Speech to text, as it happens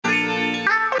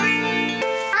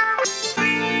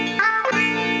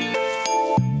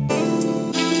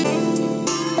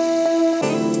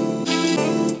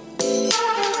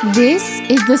This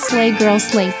is the Slay Girl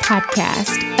Slay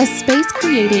podcast, a space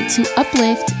created to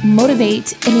uplift,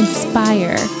 motivate, and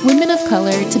inspire women of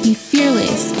color to be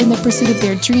fearless in the pursuit of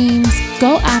their dreams,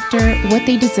 go after what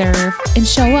they deserve, and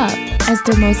show up as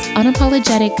their most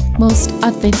unapologetic, most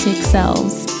authentic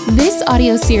selves. This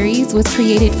audio series was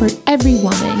created for every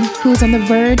woman who is on the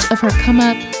verge of her come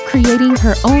up, creating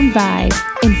her own vibe,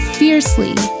 and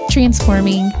fiercely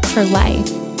transforming her life.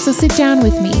 So sit down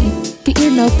with me, get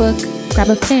your notebook, grab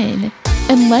a pen,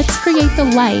 and let's create the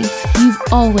life you've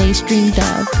always dreamed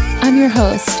of. I'm your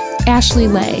host, Ashley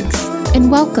Legs,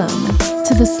 and welcome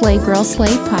to the Slay Girl Slay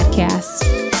podcast.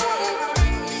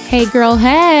 Hey girl,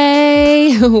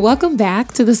 hey! Welcome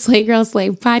back to the Slay Girl Slay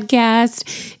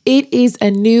podcast. It is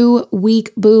a new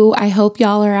week, boo. I hope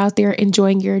y'all are out there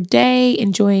enjoying your day,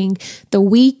 enjoying the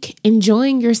week,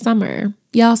 enjoying your summer.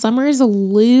 Y'all, summer is a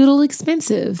little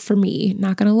expensive for me,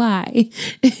 not gonna lie.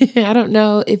 I don't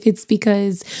know if it's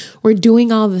because we're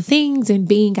doing all the things and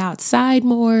being outside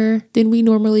more than we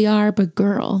normally are, but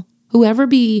girl, whoever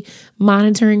be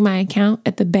monitoring my account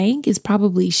at the bank is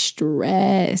probably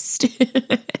stressed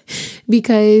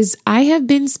because I have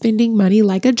been spending money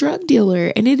like a drug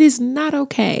dealer and it is not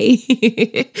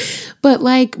okay. But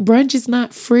like brunch is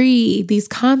not free. These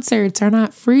concerts are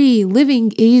not free.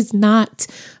 Living is not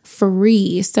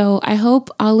free. So I hope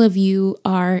all of you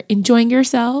are enjoying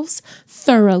yourselves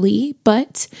thoroughly,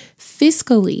 but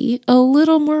fiscally a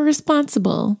little more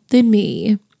responsible than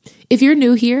me. If you're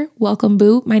new here, welcome,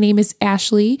 boo. My name is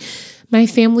Ashley. My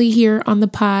family here on the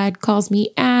pod calls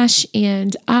me Ash,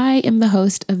 and I am the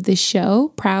host of this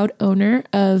show, proud owner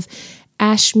of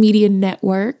Ash Media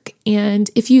Network. And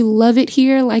if you love it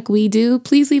here like we do,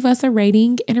 please leave us a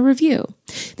rating and a review.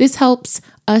 This helps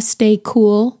us stay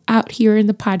cool out here in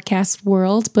the podcast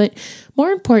world. But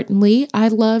more importantly, I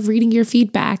love reading your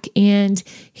feedback and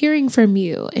hearing from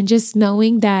you and just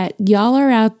knowing that y'all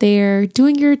are out there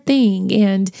doing your thing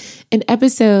and an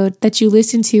episode that you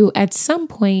listen to at some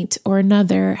point or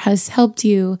another has helped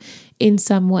you in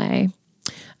some way.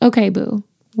 Okay, boo.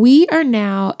 We are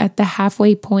now at the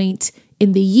halfway point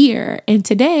in the year. And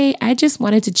today I just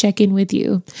wanted to check in with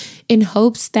you in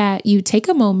hopes that you take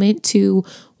a moment to,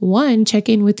 one, check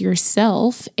in with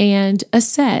yourself and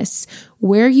assess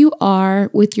where you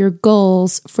are with your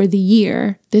goals for the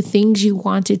year, the things you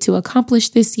wanted to accomplish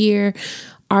this year.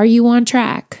 Are you on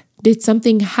track? Did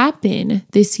something happen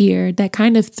this year that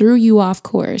kind of threw you off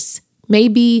course?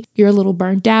 Maybe you're a little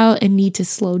burnt out and need to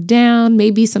slow down.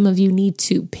 Maybe some of you need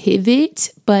to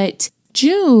pivot, but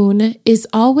June is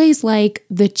always like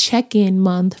the check-in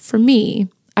month for me.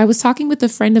 I was talking with a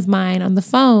friend of mine on the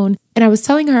phone and I was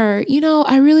telling her,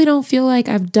 I really don't feel like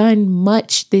I've done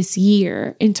much this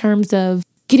year in terms of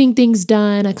getting things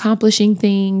done, accomplishing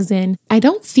things, and I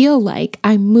don't feel like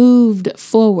I moved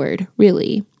forward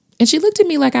really. And she looked at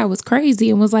me like I was crazy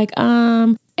and was like,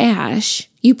 Ash,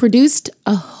 you produced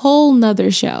a whole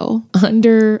nother show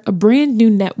under a brand new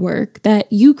network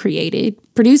that you created,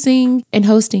 producing and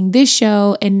hosting this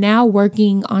show and now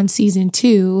working on season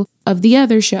 2 of the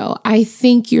other show. I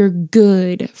think you're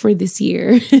good for this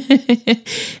year.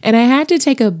 And I had to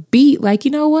take a beat like, you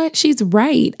know what? She's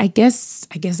right. I guess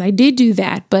I did do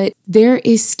that, but there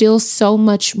is still so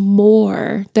much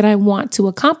more that I want to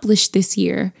accomplish this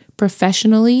year,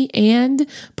 professionally and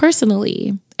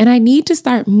personally. And I need to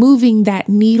start moving that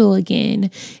needle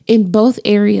again in both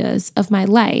areas of my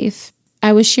life.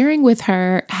 I was sharing with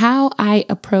her how I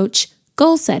approach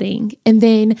goal setting and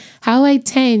then how I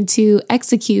tend to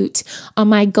execute on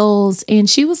my goals. And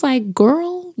she was like,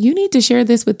 girl, you need to share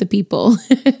this with the people.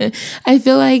 I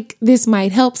feel like this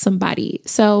might help somebody.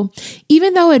 So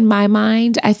even though in my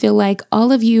mind, I feel like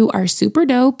all of you are super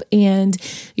dope and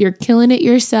you're killing it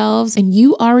yourselves and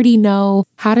you already know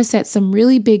how to set some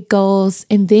really big goals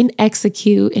and then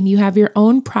execute and you have your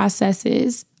own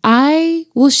processes, I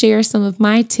will share some of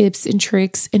my tips and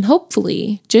tricks and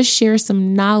hopefully just share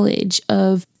some knowledge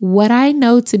of what I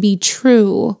know to be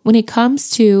true when it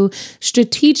comes to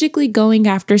strategically going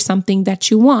after something that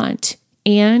you want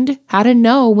and how to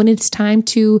know when it's time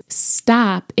to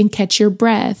stop and catch your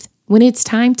breath, when it's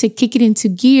time to kick it into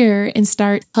gear and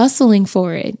start hustling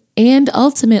for it, and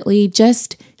ultimately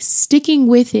just sticking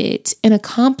with it and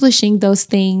accomplishing those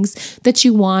things that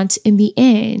you want in the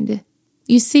end.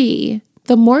 You see,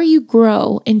 the more you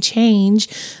grow and change,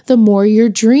 the more your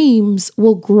dreams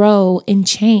will grow and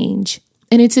change.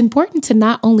 And it's important to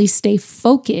not only stay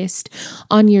focused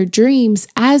on your dreams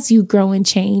as you grow and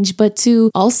change, but to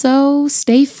also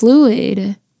stay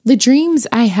fluid. The dreams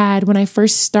I had when I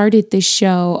first started this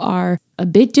show are a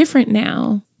bit different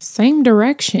now. Same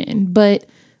direction, but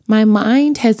my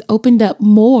mind has opened up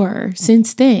more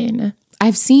since then.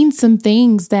 I've seen some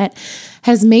things that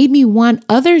has made me want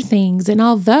other things. And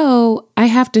although I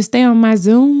have to stay on my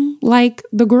Zoom, like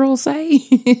the girls say,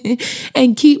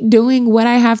 and keep doing what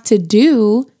I have to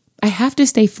do, I have to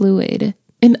stay fluid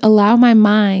and allow my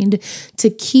mind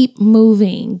to keep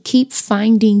moving, keep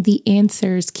finding the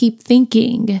answers, keep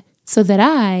thinking so that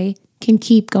I can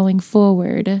keep going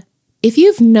forward. If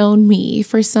you've known me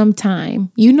for some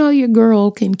time, you know your girl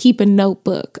can keep a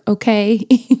notebook, okay?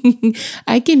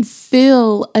 I can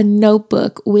fill a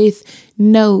notebook with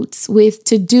notes, with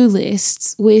to-do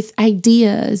lists, with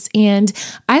ideas, and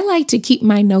I like to keep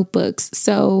my notebooks.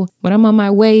 So when I'm on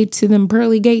my way to them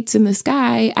pearly gates in the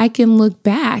sky, I can look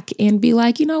back and be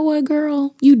like, you know what,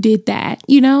 girl, you did that,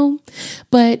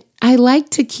 But I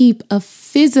like to keep a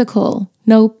physical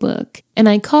notebook, and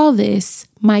I call this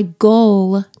my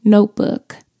goal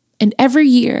notebook. And every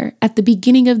year, at the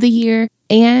beginning of the year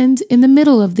and in the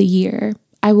middle of the year,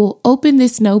 I will open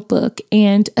this notebook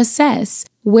and assess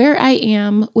where I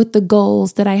am with the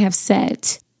goals that I have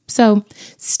set. So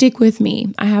stick with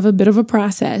me. I have a bit of a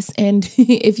process. And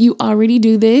if you already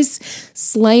do this,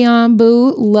 slay on,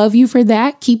 boo. Love you for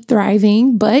that. Keep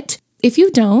thriving. But if you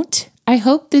don't, I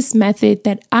hope this method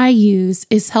that I use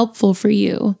is helpful for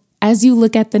you as you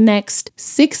look at the next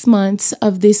 6 months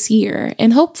of this year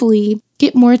and hopefully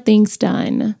get more things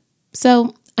done.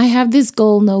 So I have this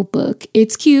goal notebook.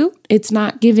 It's cute. It's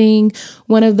not giving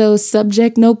one of those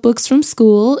subject notebooks from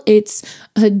school. It's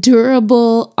a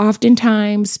durable,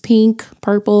 oftentimes pink,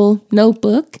 purple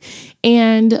notebook.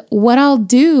 And what I'll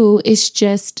do is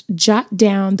just jot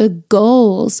down the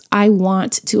goals I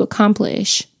want to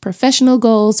accomplish. Professional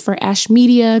goals for Ash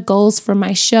Media, goals for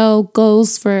my show,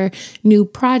 goals for new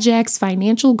projects,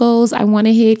 financial goals I want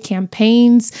to hit,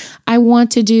 campaigns I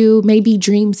want to do, maybe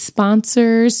dream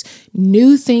sponsors,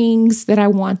 new things that I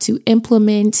want to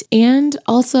implement, and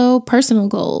also personal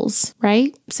goals,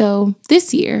 right? So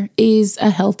this year is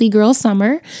a healthy girl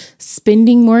summer,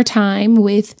 spending more time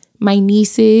with my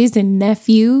nieces and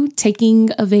nephew, taking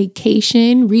a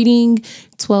vacation, reading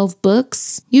 12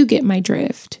 books. You get my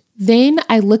drift. Then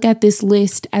I look at this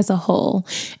list as a whole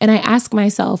and I ask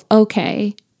myself,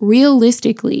 okay,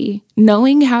 realistically,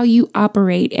 knowing how you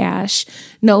operate, Ash,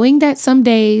 knowing that some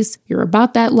days you're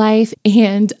about that life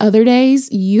and other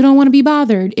days you don't want to be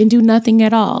bothered and do nothing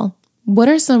at all. What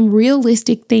are some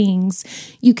realistic things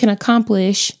you can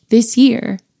accomplish this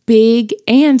year, big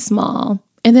and small?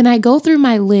 And then I go through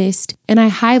my list and I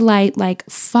highlight like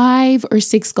 5 or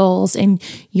 6 goals, and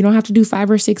you don't have to do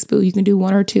 5 or 6, boo. You can do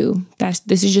 1 or 2.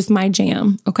 This is just my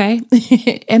jam. Okay.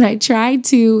 And I try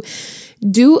to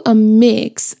do a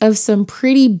mix of some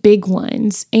pretty big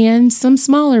ones and some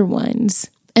smaller ones.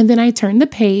 And then I turn the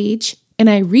page and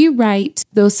I rewrite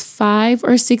those 5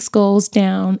 or 6 goals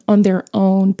down on their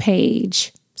own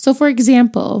page. So for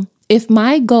example, if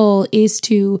my goal is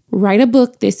to write a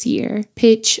book this year,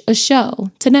 pitch a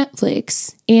show to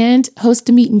Netflix, and host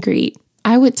a meet and greet,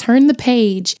 I would turn the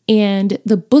page and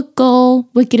the book goal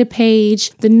would get a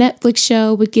page, the Netflix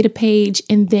show would get a page,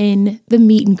 and then the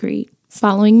meet and greet.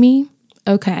 Following me?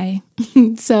 Okay.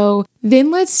 So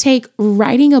then let's take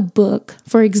writing a book,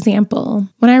 for example.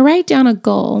 When I write down a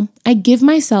goal, I give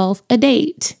myself a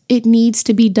date it needs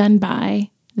to be done by.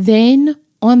 Then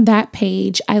on that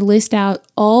page, I list out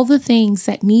all the things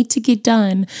that need to get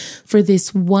done for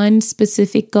this one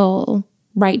specific goal.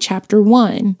 Write chapter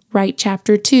 1, write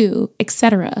chapter 2,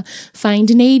 etc. Find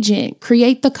an agent,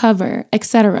 create the cover,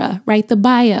 etc. Write the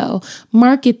bio,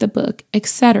 market the book,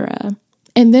 etc.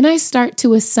 And then I start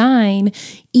to assign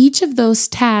each of those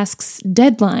tasks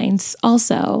deadlines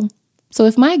also. So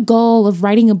if my goal of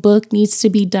writing a book needs to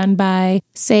be done by,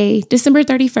 say, December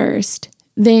 31st,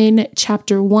 then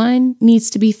chapter 1 needs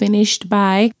to be finished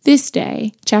by this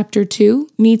day. Chapter 2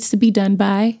 needs to be done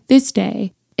by this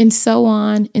day, and so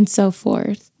on and so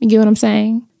forth. You get what I'm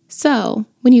saying? So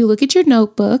when you look at your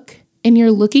notebook and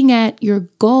you're looking at your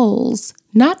goals,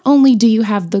 not only do you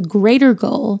have the greater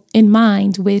goal in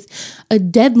mind with a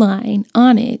deadline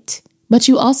on it, but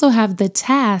you also have the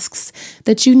tasks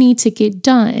that you need to get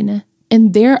done.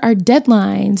 And there are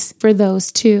deadlines for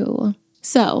those too.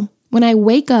 So when I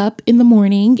wake up in the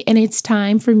morning and it's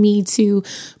time for me to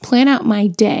plan out my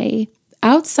day,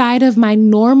 outside of my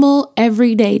normal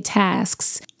everyday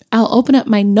tasks, I'll open up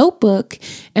my notebook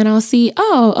and I'll see,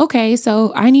 oh, okay,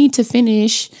 so I need to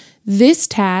finish this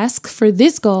task for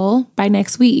this goal by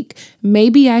next week.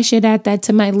 Maybe I should add that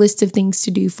to my list of things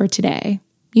to do for today.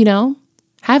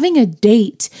 Having a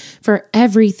date for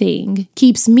everything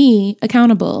keeps me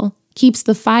accountable, keeps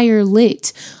the fire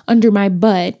lit under my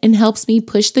butt, and helps me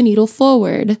push the needle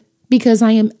forward because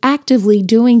I am actively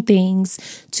doing things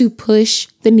to push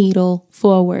the needle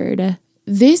forward.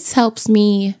 this helps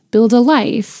me build a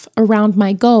life around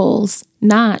my goals,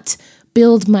 not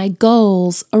build my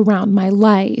goals around my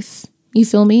life. You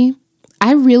feel me?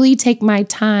 I really take my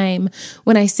time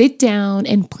when I sit down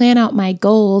and plan out my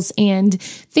goals and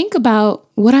think about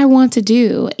what I want to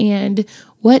do and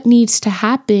what needs to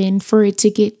happen for it to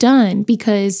get done,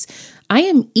 because I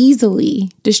am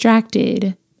easily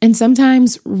distracted and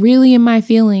sometimes really in my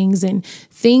feelings, and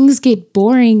things get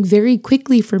boring very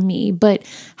quickly for me. But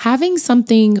having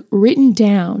something written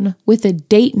down with a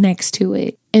date next to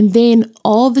it, and then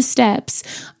all the steps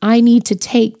I need to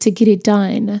take to get it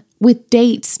done with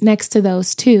dates next to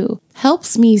those too,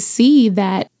 helps me see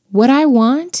that what I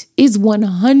want is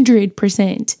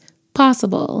 100%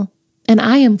 possible. And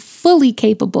I am fully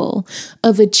capable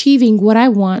of achieving what I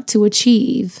want to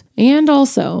achieve. And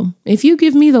also, if you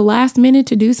give me the last minute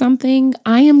to do something,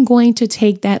 I am going to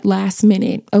take that last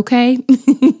minute, okay?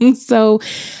 So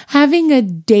having a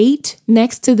date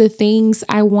next to the things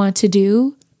I want to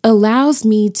do allows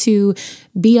me to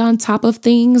be on top of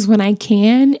things when I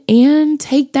can and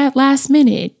take that last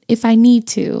minute if I need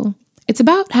to. It's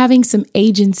about having some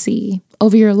agency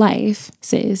over your life,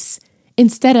 sis.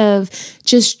 Instead of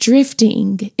just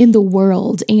drifting in the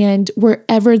world and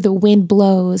wherever the wind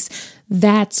blows,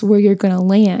 that's where you're going to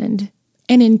land.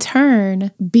 And in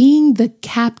turn, being the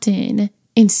captain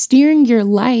and steering your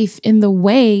life in the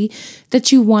way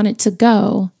that you want it to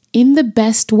go, in the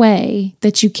best way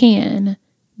that you can.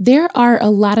 There are a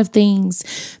lot of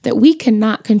things that we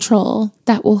cannot control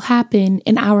that will happen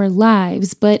in our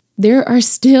lives, but there are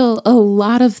still a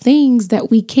lot of things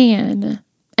that we can.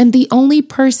 And the only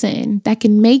person that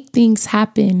can make things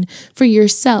happen for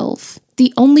yourself,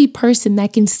 the only person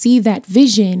that can see that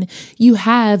vision you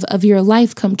have of your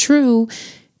life come true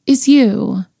is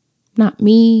you. Not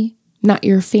me, not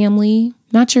your family,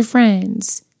 not your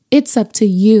friends. It's up to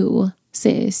you,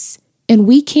 sis. And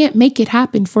we can't make it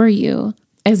happen for you.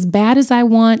 As bad as I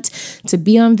want to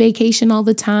be on vacation all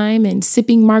the time and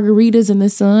sipping margaritas in the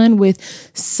sun with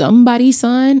somebody's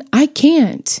son, I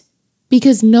can't.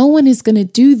 Because no one is going to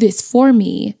do this for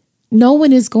me. No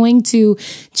one is going to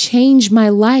change my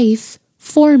life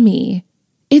for me.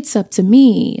 It's up to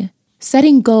me.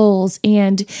 Setting goals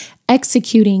and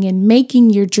executing and making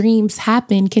your dreams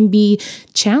happen can be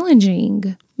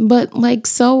challenging, but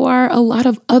so are a lot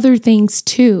of other things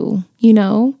too, you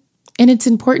know? And it's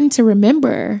important to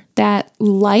remember that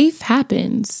life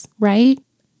happens, right?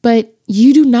 But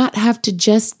you do not have to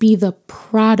just be the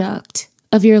product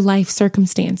of your life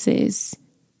circumstances,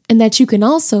 and that you can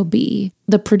also be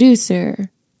the producer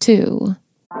too.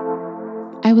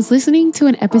 I was listening to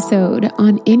an episode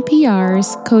on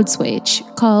NPR's Code Switch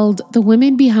called The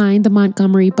Women Behind the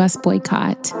Montgomery Bus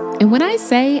Boycott. And when I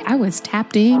say I was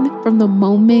tapped in from the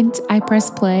moment I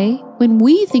pressed play, when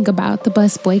we think about the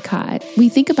bus boycott, we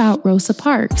think about Rosa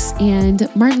Parks and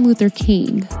Martin Luther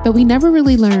King, but we never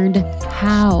really learned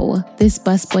how this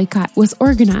bus boycott was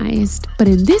organized. But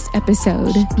in this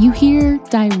episode, you hear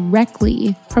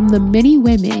directly from the many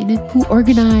women who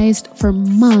organized for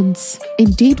months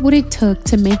and did what it took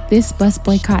to make this bus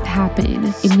boycott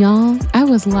happen. And y'all, I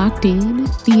was locked in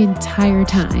the entire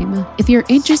time. If you're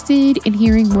interested in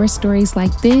hearing more stories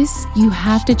like this, you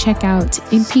have to check out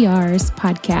NPR's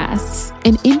podcasts.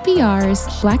 In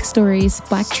NPR's Black Stories,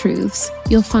 Black Truths,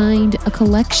 you'll find a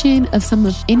collection of some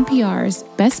of NPR's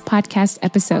best podcast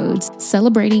episodes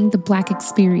celebrating the Black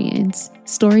experience.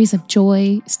 Stories of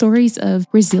joy, stories of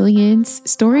resilience,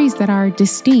 stories that are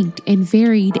distinct and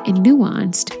varied and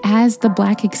nuanced as the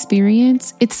Black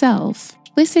experience itself.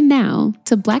 Listen now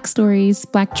to Black Stories,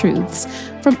 Black Truths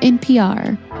from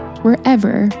NPR,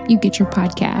 wherever you get your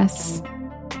podcasts.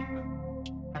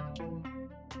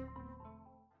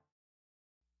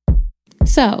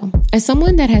 So, as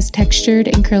someone that has textured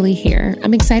and curly hair,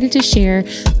 I'm excited to share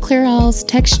Clairol's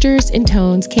Textures and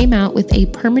Tones came out with a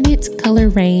permanent color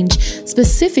range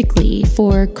specifically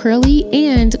for curly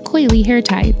and coily hair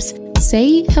types.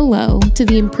 Say hello to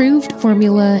the improved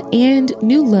formula and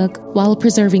new look while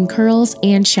preserving curls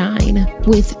and shine.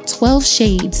 With 12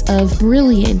 shades of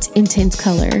brilliant intense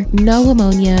color, no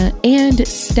ammonia, and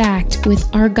stacked with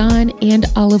argan and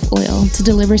olive oil to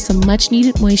deliver some much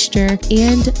needed moisture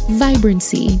and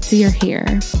vibrancy to your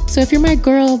hair. So if you're my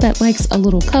girl that likes a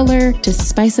little color to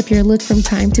spice up your look from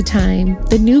time to time,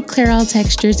 the new Clairol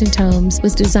Textures and Tones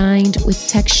was designed with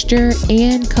texture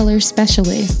and color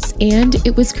specialists, and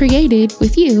it was created created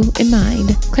with you in mind.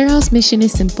 Clairol's mission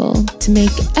is simple: to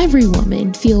make every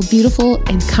woman feel beautiful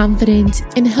and confident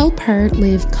and help her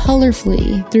live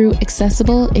colorfully through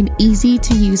accessible and easy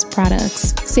to use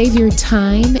products. Save your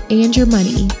time and your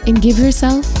money and give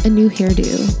yourself a new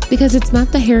hairdo, because it's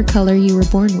not the hair color you were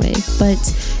born with, but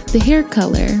the hair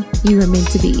color you were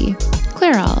meant to be.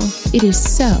 Clairol, it is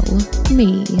so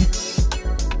me.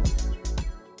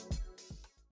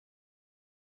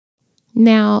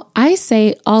 Now, I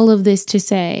say all of this to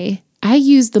say, I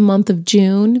use the month of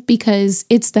June because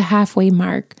it's the halfway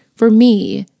mark for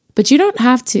me, but you don't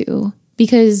have to,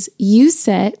 because you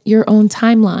set your own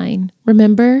timeline.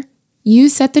 Remember, you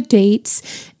set the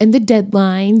dates and the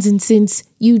deadlines, and since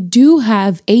you do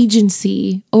have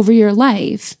agency over your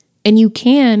life and you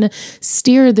can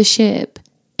steer the ship,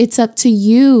 it's up to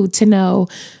you to know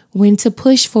when to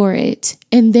push for it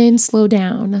and then slow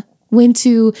down, when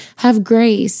to have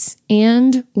grace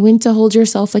and when to hold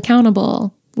yourself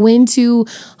accountable, when to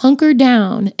hunker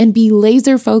down and be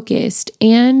laser focused,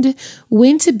 and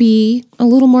when to be a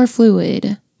little more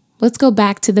fluid. Let's go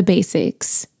back to the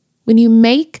basics. When you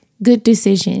make good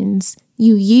decisions,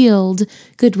 you yield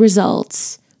good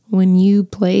results. When you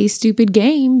play stupid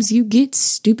games, you get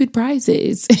stupid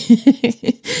prizes.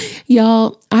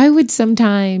 Y'all, I would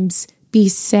sometimes be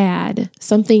sad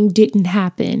something didn't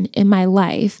happen in my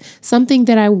life, something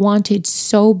that I wanted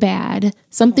so bad,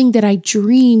 something that I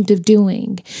dreamed of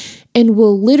doing, and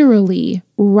will literally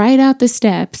write out the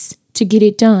steps to get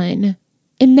it done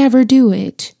and never do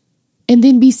it. And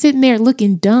then be sitting there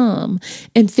looking dumb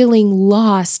and feeling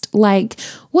lost, like,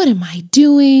 what am I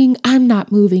doing? I'm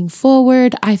not moving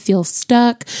forward. I feel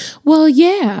stuck. Well,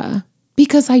 yeah,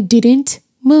 because I didn't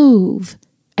move.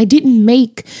 I didn't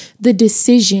make the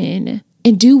decision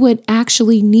and do what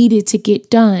actually needed to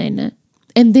get done.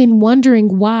 And then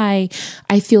wondering why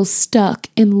I feel stuck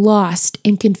and lost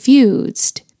and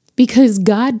confused. Because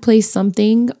God placed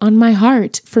something on my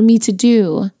heart for me to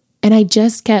do. And I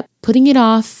just kept putting it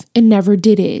off and never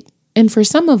did it. And for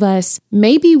some of us,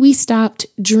 maybe we stopped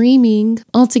dreaming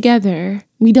altogether.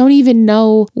 We don't even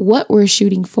know what we're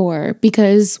shooting for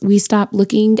because we stopped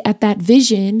looking at that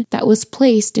vision that was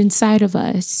placed inside of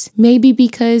us. Maybe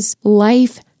because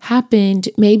life happened.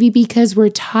 Maybe because we're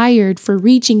tired for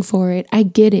reaching for it. I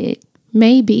get it.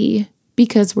 Maybe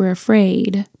because we're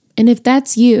afraid. And if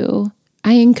that's you,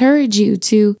 I encourage you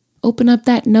to open up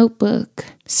that notebook.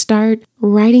 Start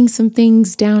writing some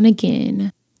things down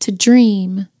again. To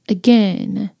dream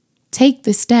again. Take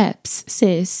the steps,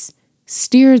 sis.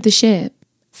 Steer the ship.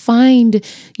 Find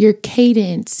your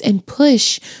cadence and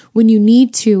push when you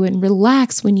need to and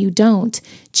relax when you don't.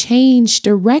 Change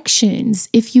directions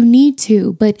if you need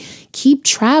to, but keep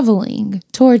traveling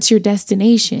towards your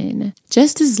destination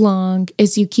just as long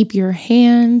as you keep your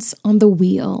hands on the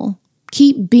wheel.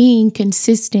 Keep being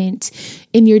consistent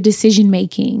in your decision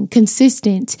making,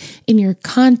 consistent in your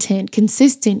content,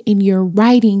 consistent in your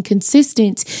writing,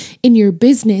 consistent in your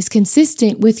business,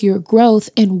 consistent with your growth,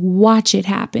 and watch it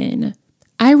happen.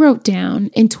 I wrote down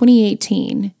in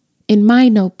 2018 in my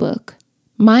notebook,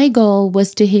 my goal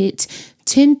was to hit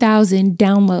 10,000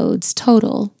 downloads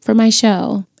total for my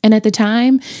show. And at the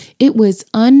time, it was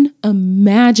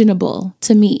unimaginable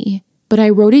to me, but I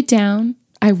wrote it down.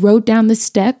 I wrote down the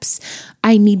steps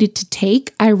I needed to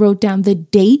take. I wrote down the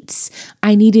dates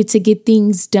I needed to get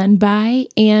things done by.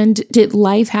 And did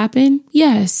life happen?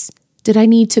 Yes. Did I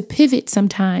need to pivot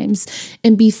sometimes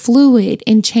and be fluid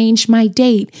and change my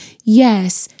date?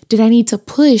 Yes. Did I need to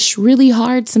push really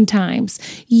hard sometimes?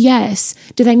 Yes.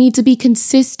 Did I need to be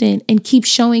consistent and keep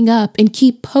showing up and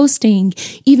keep posting,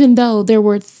 even though there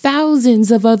were thousands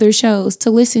of other shows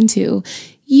to listen to?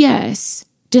 Yes.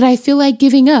 Did I feel like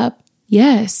giving up?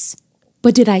 Yes.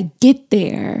 But did I get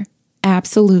there?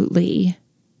 Absolutely.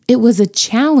 It was a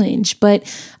challenge, but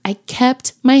I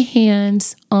kept my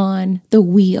hands on the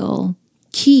wheel.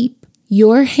 Keep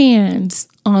your hands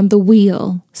on the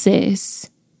wheel, sis.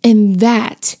 And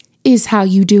that is how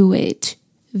you do it.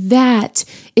 That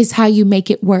is how you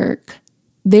make it work.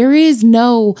 There is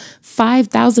no $5,000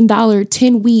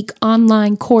 10-week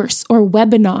online course or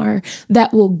webinar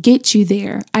that will get you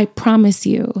there. I promise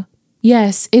you.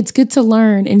 Yes, it's good to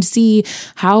learn and see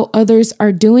how others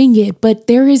are doing it, but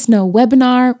there is no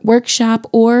webinar, workshop,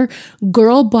 or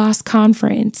Girl Boss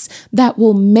conference that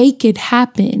will make it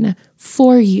happen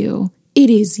for you.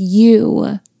 It is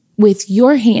you with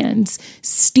your hands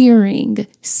steering,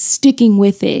 sticking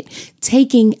with it,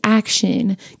 taking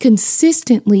action,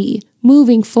 consistently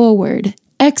moving forward,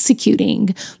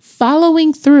 executing,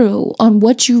 following through on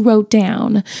what you wrote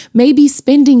down, maybe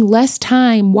spending less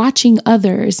time watching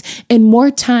others and more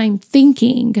time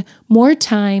thinking, more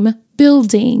time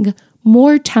building,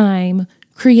 more time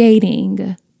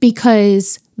creating,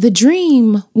 because the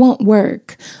dream won't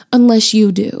work unless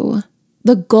you do.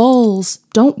 The goals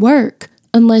don't work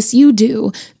unless you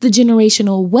do. The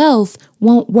generational wealth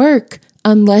won't work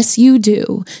unless you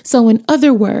do. So in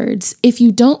other words, if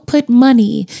you don't put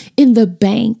money in the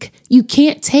bank, you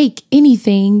can't take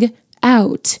anything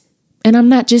out. And I'm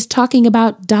not just talking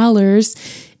about dollars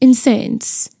and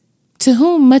cents. To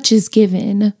whom much is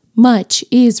given, much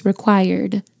is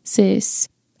required, sis.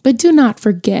 But do not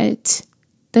forget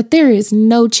that there is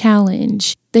no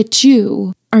challenge that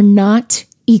you are not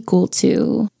equal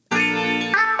to.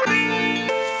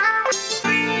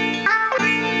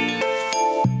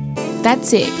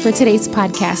 That's it for today's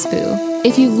podcast, boo.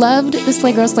 If you loved the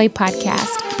Slay Girl Slay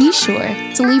podcast, be sure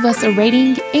to leave us a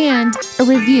rating and a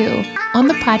review on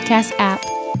the podcast app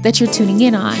that you're tuning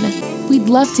in on. We'd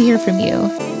love to hear from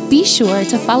you. Be sure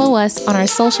to follow us on our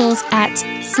socials at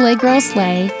Slay Girl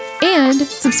Slay and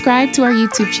subscribe to our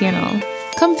YouTube channel.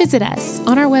 Come visit us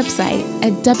on our website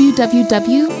at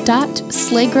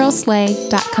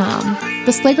www.slaygirlslay.com.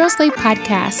 The Slay Girl Slay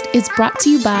podcast is brought to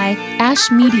you by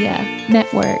Ash Media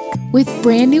Network with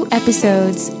brand new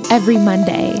episodes every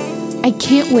Monday. I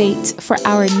can't wait for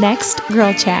our next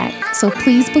girl chat, so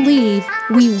please believe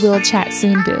we will chat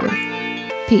soon, boo.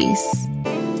 Peace.